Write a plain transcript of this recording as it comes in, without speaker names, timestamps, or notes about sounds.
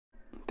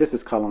This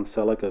is Colin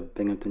Selleck of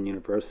Binghamton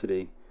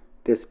University.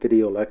 This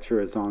video lecture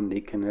is on the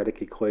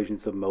kinetic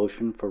equations of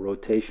motion for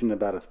rotation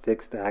about a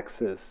fixed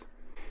axis.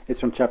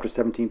 It's from chapter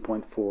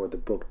 17.4 of the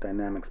book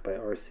Dynamics by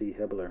R.C.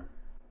 Hibbeler.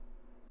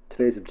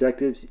 Today's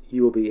objectives: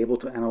 you will be able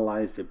to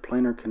analyze the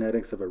planar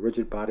kinetics of a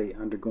rigid body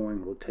undergoing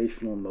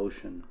rotational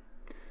motion.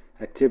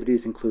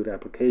 Activities include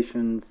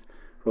applications,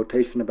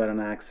 rotation about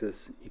an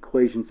axis,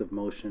 equations of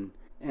motion,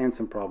 and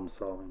some problem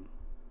solving.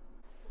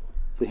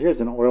 So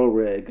here's an oil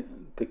rig.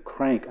 The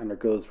crank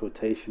undergoes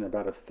rotation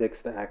about a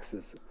fixed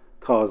axis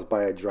caused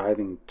by a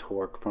driving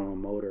torque from a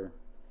motor.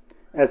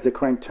 As the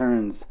crank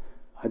turns,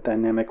 a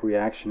dynamic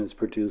reaction is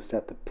produced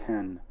at the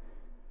pin.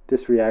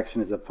 This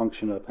reaction is a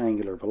function of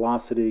angular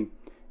velocity,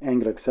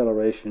 angular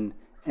acceleration,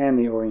 and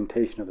the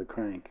orientation of the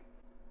crank.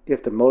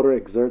 If the motor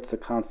exerts a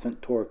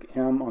constant torque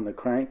M on the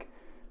crank,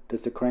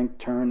 does the crank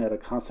turn at a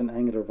constant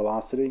angular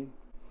velocity?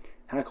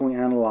 How can we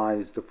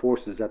analyze the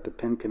forces at the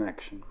pin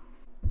connection?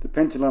 The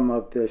pendulum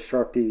of the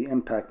Sharpie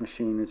impact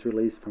machine is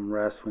released from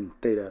rest when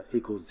theta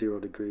equals 0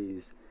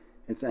 degrees.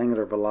 Its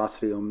angular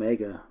velocity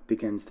omega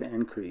begins to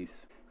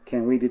increase.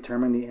 Can we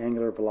determine the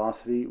angular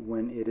velocity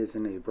when it is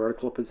in a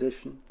vertical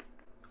position?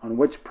 On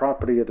which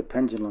property of the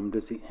pendulum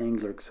does the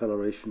angular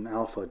acceleration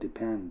alpha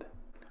depend?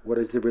 What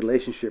is the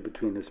relationship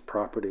between this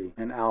property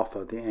and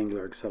alpha, the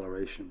angular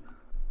acceleration?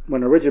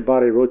 When a rigid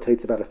body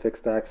rotates about a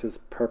fixed axis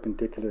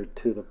perpendicular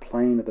to the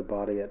plane of the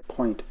body at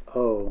point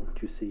O,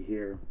 which you see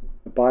here,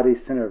 the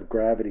body's center of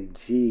gravity,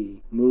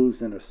 G,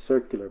 moves in a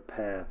circular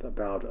path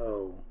about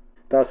O.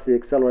 Thus, the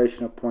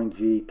acceleration of point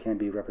G can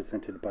be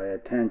represented by a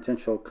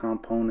tangential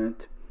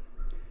component.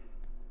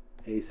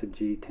 A sub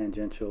G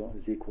tangential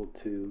is equal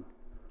to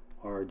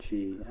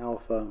Rg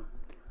alpha,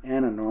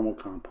 and a normal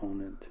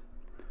component,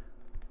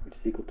 which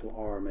is equal to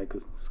R omega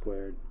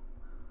squared.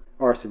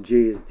 R sub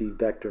G is the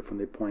vector from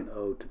the point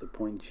O to the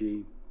point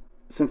G.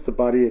 Since the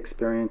body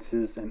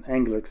experiences an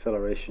angular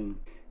acceleration,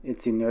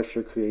 its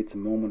inertia creates a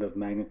moment of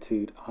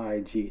magnitude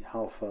Ig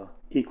alpha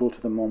equal to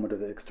the moment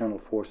of the external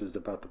forces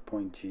about the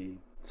point G.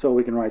 So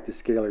we can write the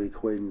scalar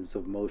equations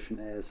of motion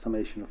as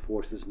summation of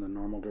forces in the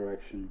normal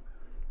direction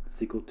is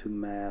equal to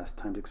mass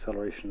times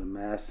acceleration of the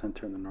mass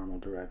center in the normal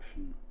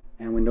direction.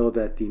 And we know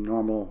that the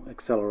normal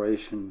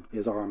acceleration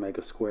is R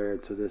omega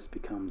squared, so this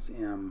becomes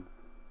M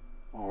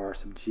R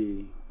sub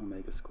G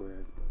omega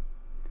squared.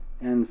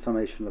 And the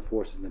summation of the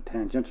forces in the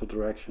tangential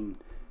direction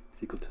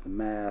is equal to the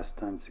mass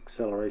times the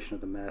acceleration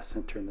of the mass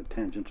center in the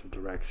tangential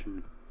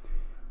direction.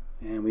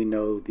 And we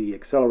know the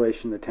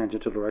acceleration in the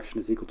tangential direction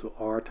is equal to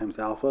R times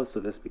alpha, so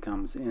this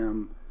becomes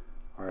M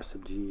R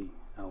sub G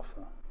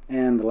alpha.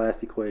 And the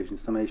last equation,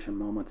 summation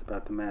moments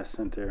about the mass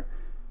center,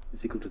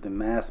 is equal to the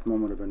mass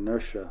moment of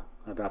inertia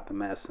about the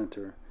mass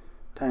center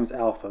times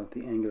alpha,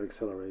 the angular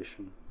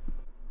acceleration.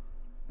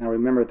 Now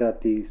remember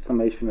that the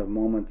summation of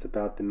moments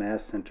about the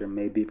mass center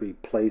may be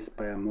replaced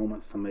by a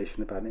moment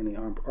summation about any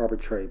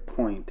arbitrary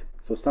point.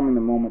 So summing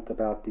the moment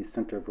about the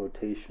center of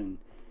rotation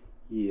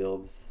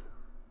yields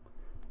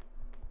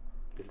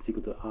is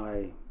equal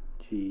to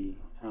Ig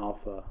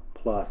alpha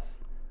plus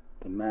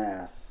the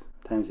mass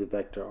times the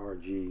vector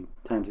Rg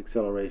times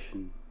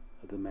acceleration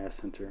of the mass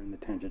center in the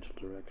tangential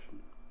direction.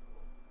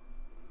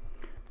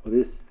 Well,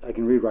 this, I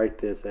can rewrite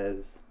this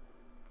as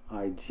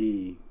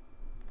Ig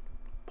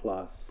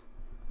plus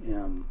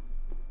M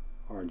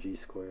Rg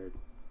squared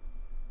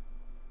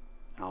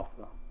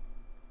alpha.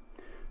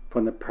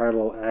 From the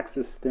parallel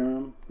axis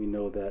theorem, we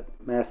know that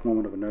mass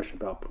moment of inertia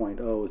about point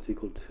O is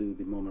equal to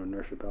the moment of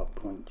inertia about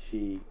point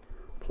G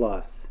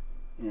plus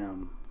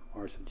M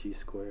R sub G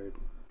squared.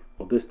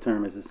 Well, this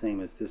term is the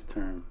same as this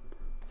term,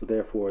 so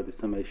therefore the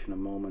summation of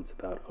moments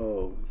about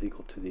O is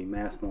equal to the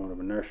mass moment of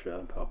inertia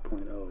about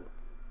point O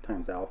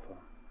times alpha.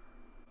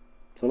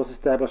 So let's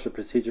establish a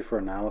procedure for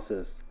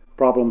analysis.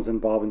 Problems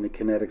involving the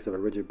kinetics of a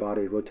rigid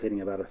body rotating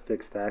about a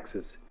fixed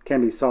axis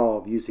can be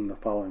solved using the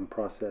following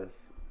process.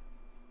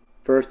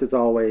 First, as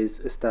always,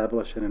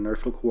 establish an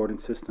inertial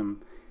coordinate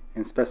system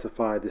and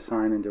specify the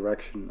sign and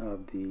direction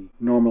of the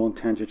normal and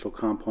tangential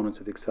components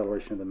of the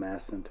acceleration of the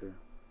mass center.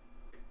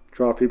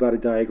 Draw a free body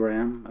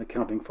diagram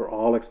accounting for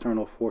all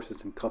external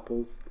forces and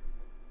couples.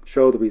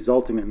 Show the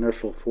resulting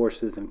inertial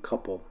forces and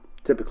couple,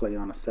 typically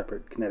on a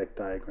separate kinetic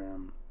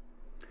diagram.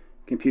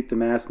 Compute the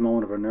mass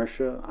moment of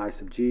inertia, I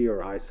sub G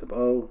or I sub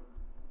O.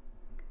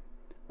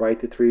 Write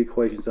the three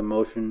equations of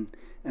motion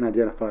and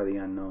identify the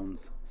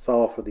unknowns.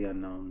 Solve for the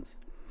unknowns.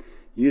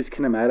 Use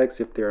kinematics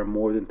if there are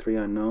more than three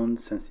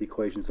unknowns, since the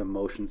equations of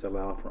motions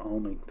allow for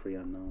only three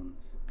unknowns.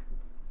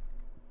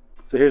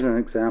 So here's an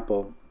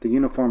example. The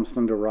uniform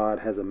cylinder rod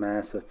has a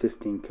mass of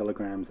 15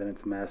 kilograms and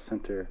its mass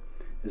center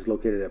is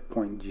located at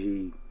point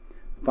G.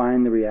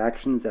 Find the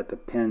reactions at the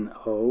pin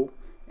O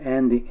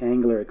and the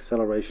angular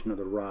acceleration of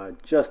the rod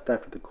just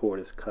after the cord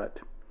is cut.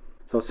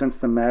 So since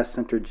the mass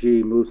center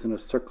G moves in a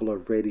circle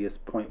of radius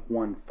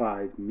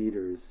 0.15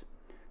 meters,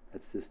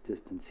 that's this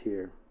distance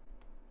here,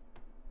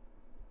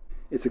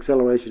 its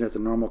acceleration has a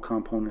normal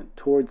component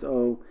towards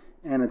O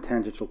and a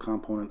tangential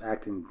component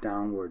acting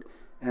downward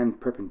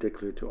and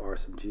perpendicular to R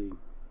sub G.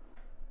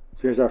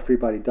 So here's our free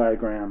body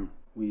diagram.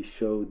 we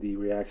show the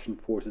reaction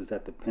forces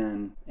at the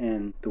pin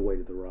and the weight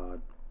of the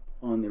rod.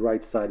 On the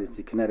right side is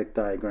the kinetic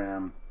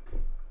diagram.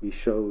 We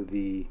show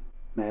the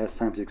mass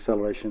times the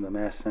acceleration of the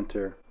mass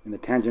center in the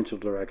tangential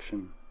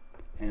direction,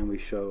 and we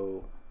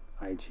show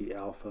Ig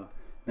alpha.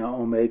 Now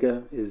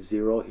omega is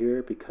 0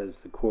 here because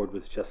the cord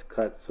was just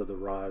cut, so the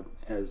rod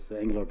has the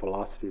angular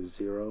velocity of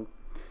 0.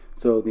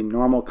 So the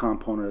normal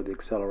component of the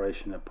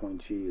acceleration at point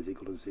G is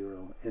equal to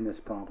 0 in this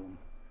problem.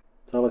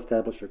 So I'll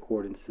establish our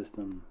coordinate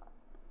system,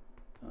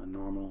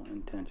 normal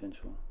and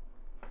tangential.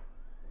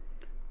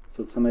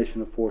 So the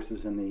summation of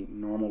forces in the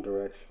normal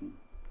direction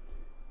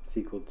is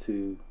equal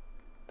to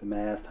the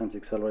mass times the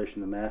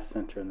acceleration of the mass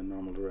center in the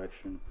normal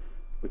direction,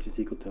 which is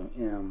equal to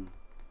m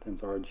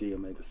times rg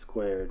omega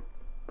squared.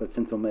 But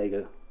since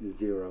omega is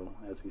 0,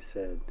 as we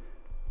said,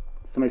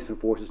 the summation of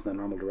forces in the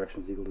normal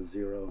direction is equal to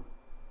 0.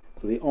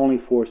 So the only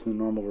force in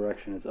the normal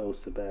direction is O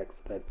sub x,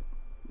 that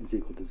is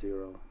equal to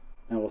 0.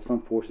 Now we'll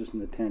sum forces in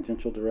the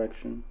tangential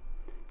direction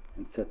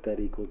and set that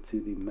equal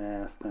to the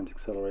mass times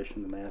acceleration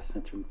of the mass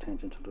center in the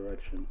tangential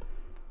direction,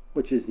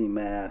 which is the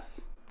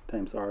mass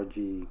times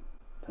rg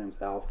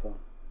times alpha.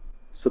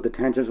 So the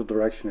tangential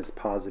direction is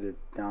positive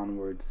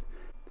downwards.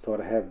 So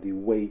I have the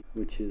weight,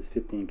 which is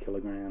 15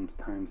 kilograms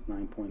times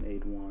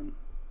 9.81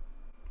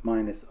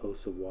 minus O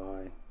sub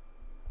y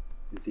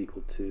is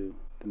equal to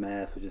the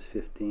mass, which is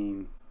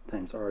 15,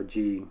 times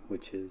rg,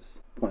 which is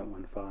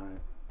 0.15,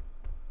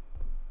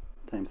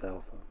 times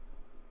alpha.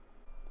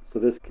 So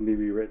this can be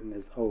rewritten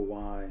as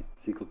OY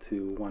is equal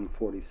to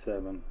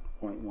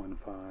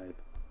 147.15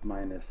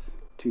 minus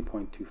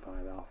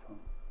 2.25 alpha.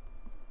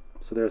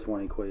 So there's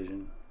one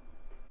equation.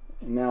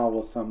 And now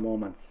we'll sum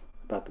moments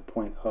about the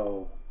point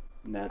O,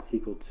 and that's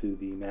equal to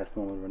the mass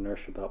moment of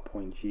inertia about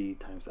point G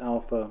times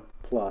alpha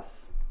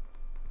plus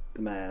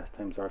the mass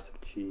times r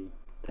sub g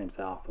times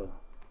alpha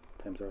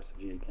times r sub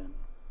g again.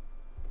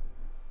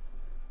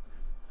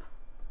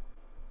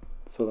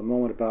 So the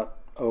moment about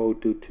O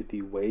due to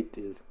the weight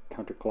is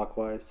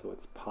counterclockwise, so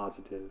it's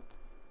positive.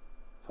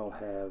 So I'll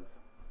have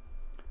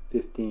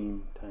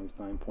 15 times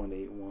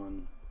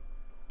 9.81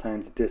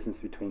 times the distance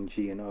between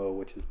G and O,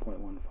 which is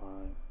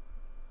 0.15.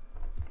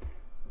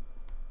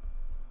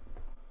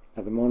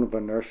 Now the moment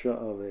of inertia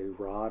of a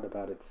rod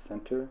about its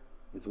center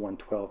is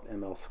 1/12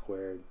 ml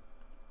squared.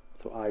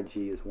 So Ig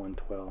is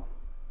 1/12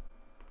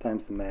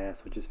 times the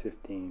mass, which is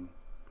 15,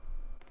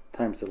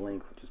 times the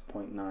length, which is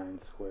 0.9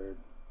 squared.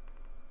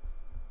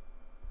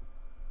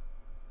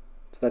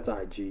 So that's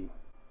Ig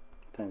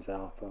times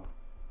alpha,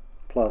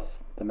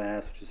 plus the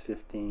mass, which is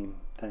 15,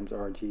 times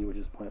Rg, which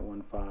is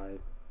 0.15,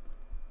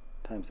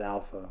 times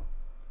alpha,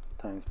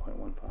 times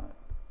 0.15.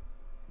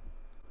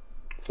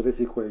 So this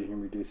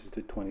equation reduces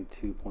to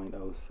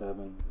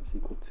 22.07 is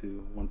equal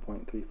to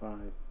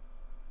 1.35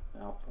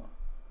 alpha.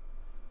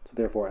 So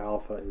therefore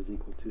alpha is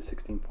equal to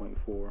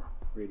 16.4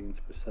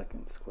 radians per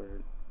second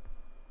squared.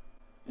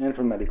 And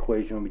from that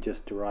equation we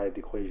just derived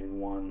equation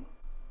 1,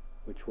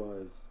 which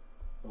was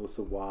O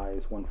sub y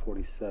is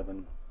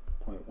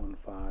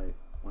 147.15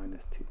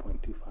 minus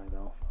 2.25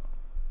 alpha.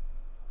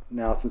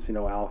 Now since we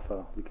know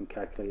alpha, we can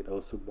calculate O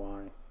sub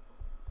y,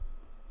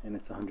 and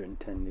it's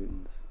 110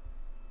 newtons.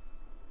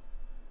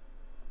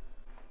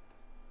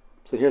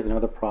 So here's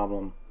another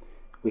problem.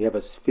 We have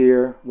a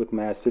sphere with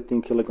mass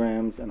 15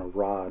 kilograms and a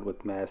rod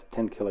with mass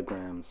 10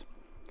 kilograms.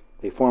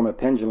 They form a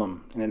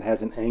pendulum, and it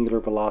has an angular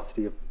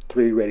velocity of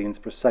 3 radians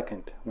per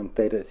second when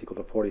theta is equal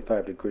to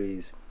 45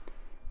 degrees.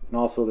 And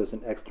also there's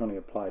an externally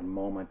applied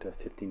moment of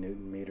 50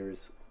 newton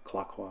meters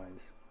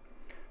clockwise.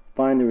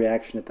 Find the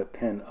reaction at the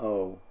pin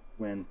O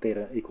when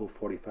theta equals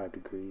 45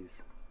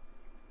 degrees.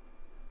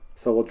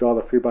 So we'll draw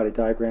the free body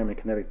diagram and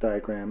kinetic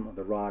diagram of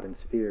the rod and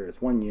sphere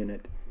as one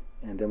unit,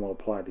 and then we'll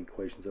apply the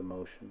equations of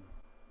motion.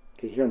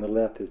 Okay, here on the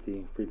left is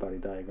the free body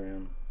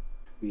diagram.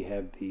 We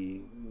have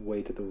the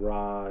weight of the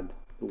rod,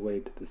 the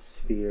weight of the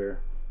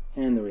sphere,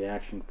 and the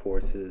reaction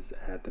forces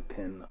at the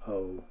pin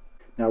O.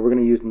 Now we're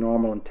going to use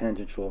normal and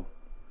tangential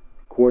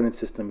coordinate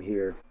system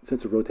here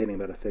since we're rotating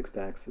about a fixed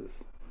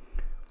axis.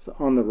 So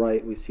on the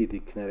right we see the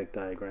kinetic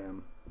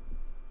diagram.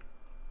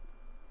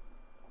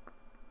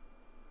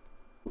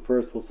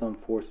 First we'll sum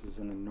forces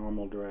in the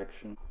normal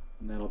direction,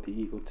 and that'll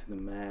be equal to the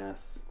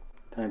mass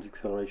times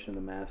acceleration of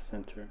the mass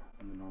center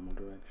in the normal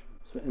direction.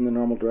 So in the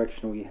normal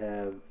direction we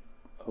have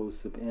O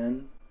sub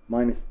n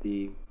minus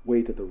the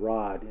weight of the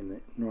rod in the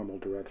normal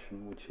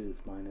direction, which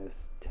is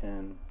minus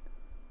 10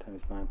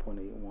 times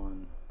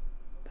 9.81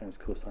 times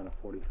cosine of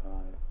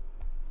 45,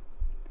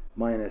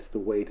 minus the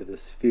weight of the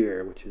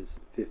sphere, which is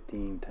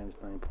 15 times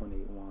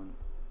 9.81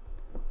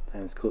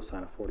 times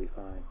cosine of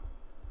 45.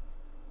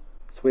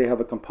 So we have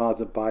a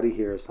composite body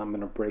here, so I'm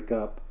going to break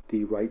up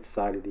the right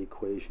side of the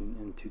equation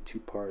into two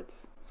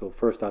parts. So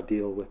first I'll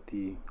deal with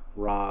the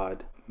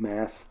rod.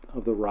 Mass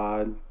of the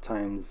rod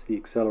times the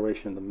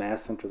acceleration of the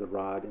mass center of the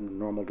rod in the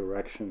normal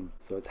direction.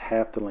 So it's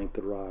half the length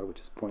of the rod, which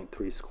is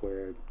 0.3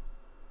 squared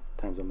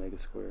times omega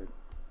squared.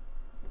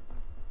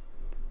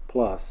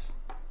 Plus,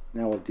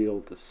 now we'll deal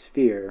with the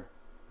sphere.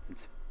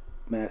 Its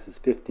mass is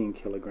 15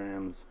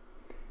 kilograms,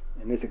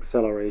 and this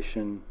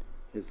acceleration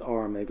is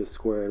r omega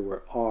squared,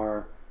 where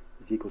r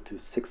is equal to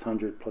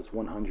 600 plus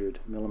 100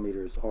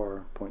 millimeters,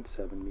 or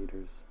 0.7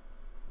 meters,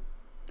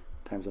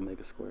 times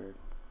omega squared.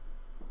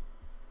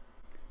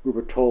 We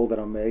were told that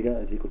omega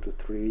is equal to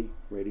 3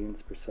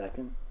 radians per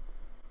second,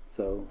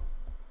 so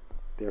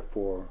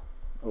therefore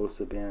O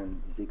sub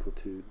n is equal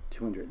to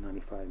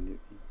 295 newtons.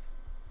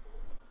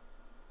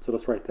 So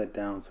let's write that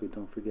down so we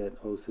don't forget.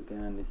 O sub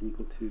n is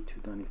equal to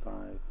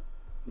 295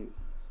 newtons.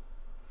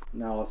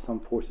 Now let's sum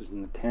forces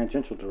in the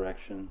tangential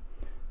direction.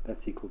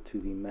 That's equal to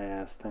the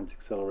mass times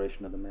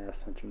acceleration of the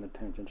mass center in the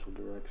tangential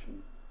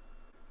direction.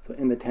 So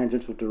in the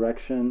tangential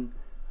direction,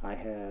 I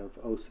have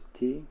O sub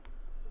t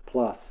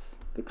plus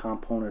the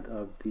component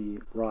of the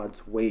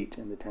rod's weight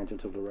in the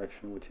tangential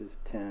direction, which is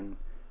 10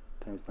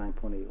 times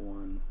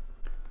 9.81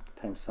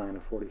 times sine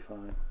of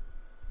 45.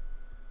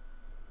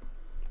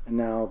 And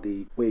now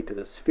the weight of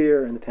the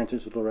sphere in the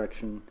tangential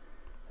direction,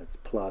 that's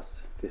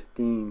plus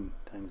 15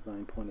 times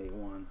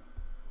 9.81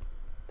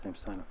 times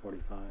sine of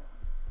 45.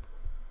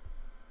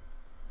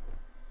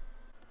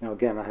 Now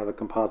again, I have a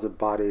composite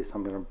body, so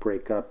I'm going to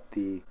break up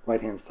the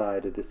right-hand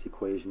side of this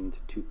equation into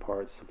two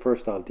parts. So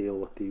first I'll deal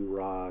with the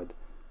rod.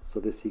 So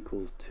this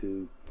equals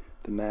to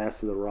the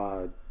mass of the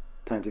rod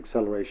times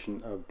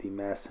acceleration of the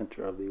mass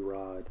center of the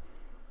rod,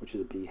 which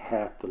would be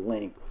half the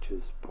length, which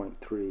is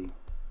 0.3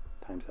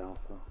 times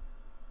alpha,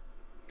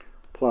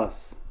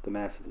 plus the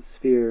mass of the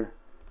sphere,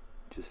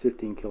 which is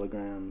 15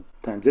 kilograms,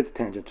 times its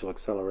tangential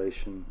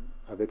acceleration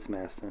of its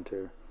mass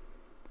center,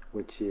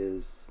 which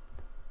is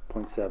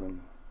 0.7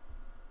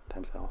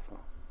 times alpha.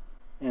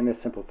 And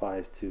this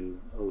simplifies to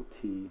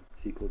OT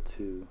is equal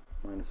to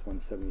minus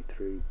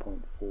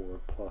 173.4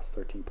 plus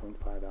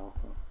 13.5 alpha.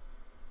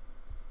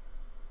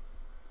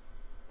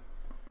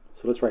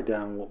 So let's write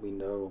down what we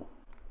know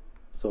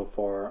so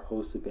far.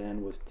 O sub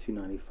n was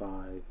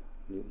 295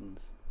 newtons,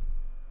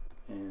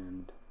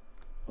 and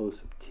O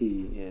sub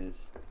t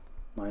is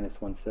minus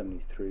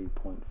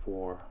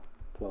 173.4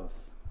 plus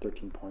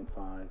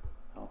 13.5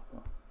 alpha.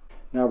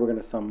 Now we're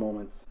going to sum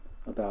moments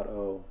about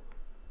O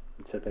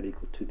and set that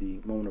equal to the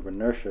moment of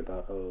inertia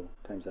about O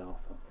times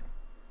alpha.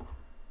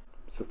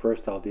 So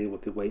first I'll deal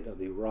with the weight of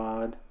the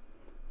rod.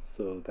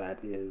 So that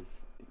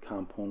is the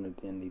component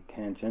in the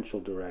tangential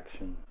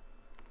direction.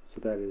 So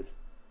that is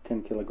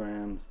 10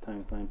 kilograms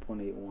times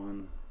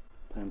 9.81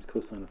 times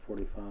cosine of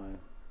 45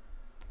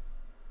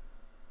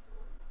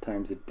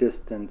 times the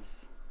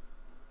distance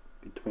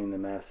between the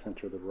mass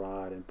center of the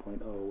rod and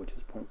point O, which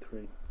is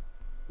 0.3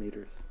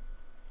 meters.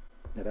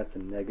 Now that's a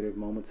negative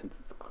moment since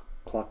it's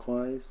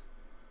clockwise.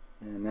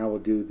 And now we'll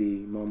do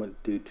the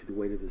moment due to the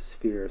weight of the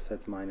sphere, so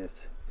that's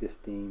minus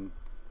 15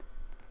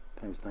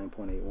 times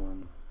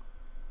 9.81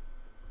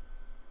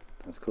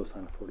 times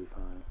cosine of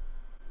 45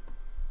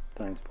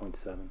 times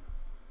 0.7.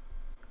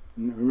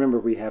 Remember,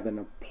 we have an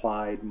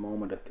applied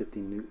moment of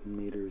 50 newton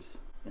meters,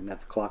 and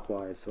that's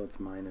clockwise, so it's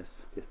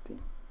minus 50.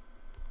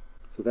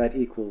 So that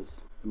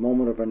equals the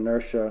moment of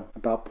inertia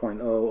about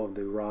 0.0 of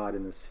the rod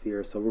in the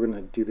sphere. So we're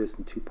going to do this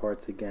in two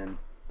parts again.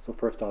 So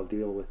first I'll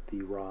deal with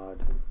the rod.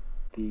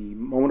 The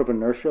moment of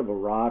inertia of a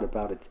rod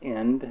about its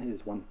end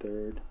is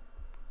 1/3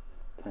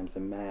 times the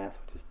mass,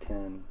 which is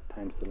 10,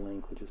 times the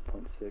length, which is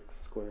 0.6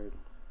 squared,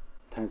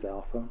 times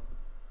alpha,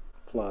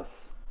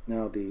 plus,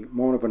 now the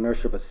moment of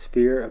inertia of a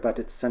sphere about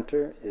its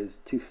center is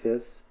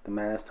 2/5 the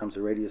mass times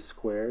the radius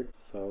squared.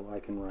 So I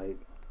can write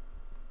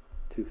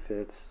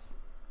 2/5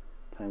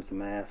 times the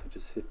mass, which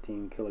is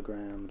 15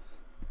 kilograms,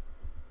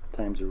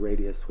 times the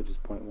radius, which is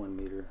 0.1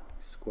 meter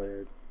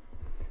squared.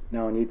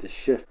 Now I need to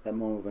shift that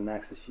moment of an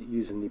axis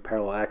using the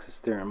parallel axis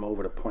theorem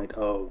over to point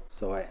O.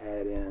 So I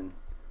add in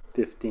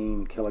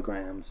 15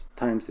 kilograms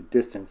times the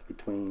distance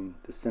between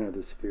the center of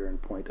the sphere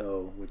and point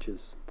O, which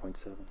is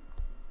 0.7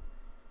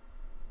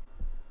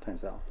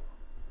 times alpha.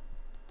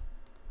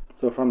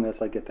 So from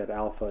this I get that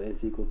alpha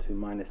is equal to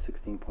minus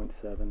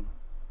 16.7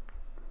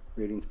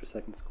 radians per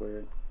second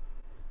squared.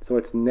 So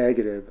it's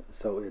negative,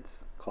 so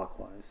it's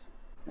clockwise.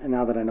 And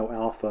now that I know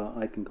alpha,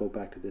 I can go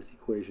back to this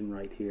equation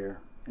right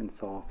here and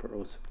solve for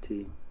O sub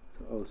t.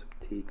 So O sub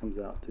t comes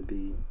out to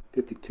be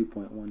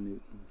 52.1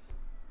 newtons.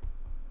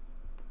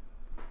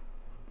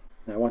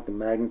 Now I want the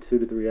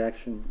magnitude of the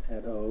reaction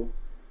at O.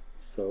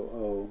 So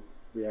O,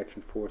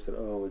 reaction force at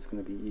O, is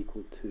going to be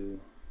equal to,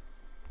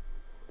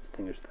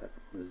 distinguish that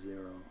from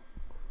 0,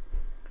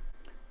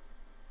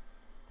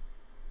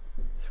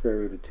 square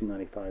root of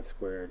 295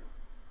 squared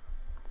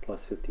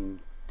plus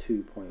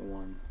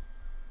 15.2.1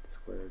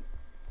 squared.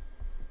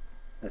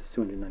 That's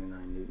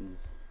 299 newtons.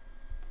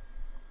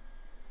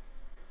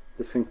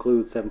 This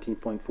concludes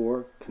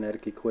 17.4,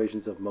 kinetic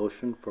equations of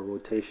motion for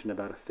rotation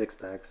about a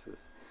fixed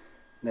axis.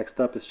 Next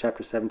up is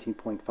chapter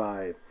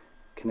 17.5,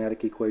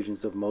 kinetic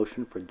equations of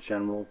motion for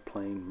general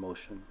plane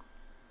motion.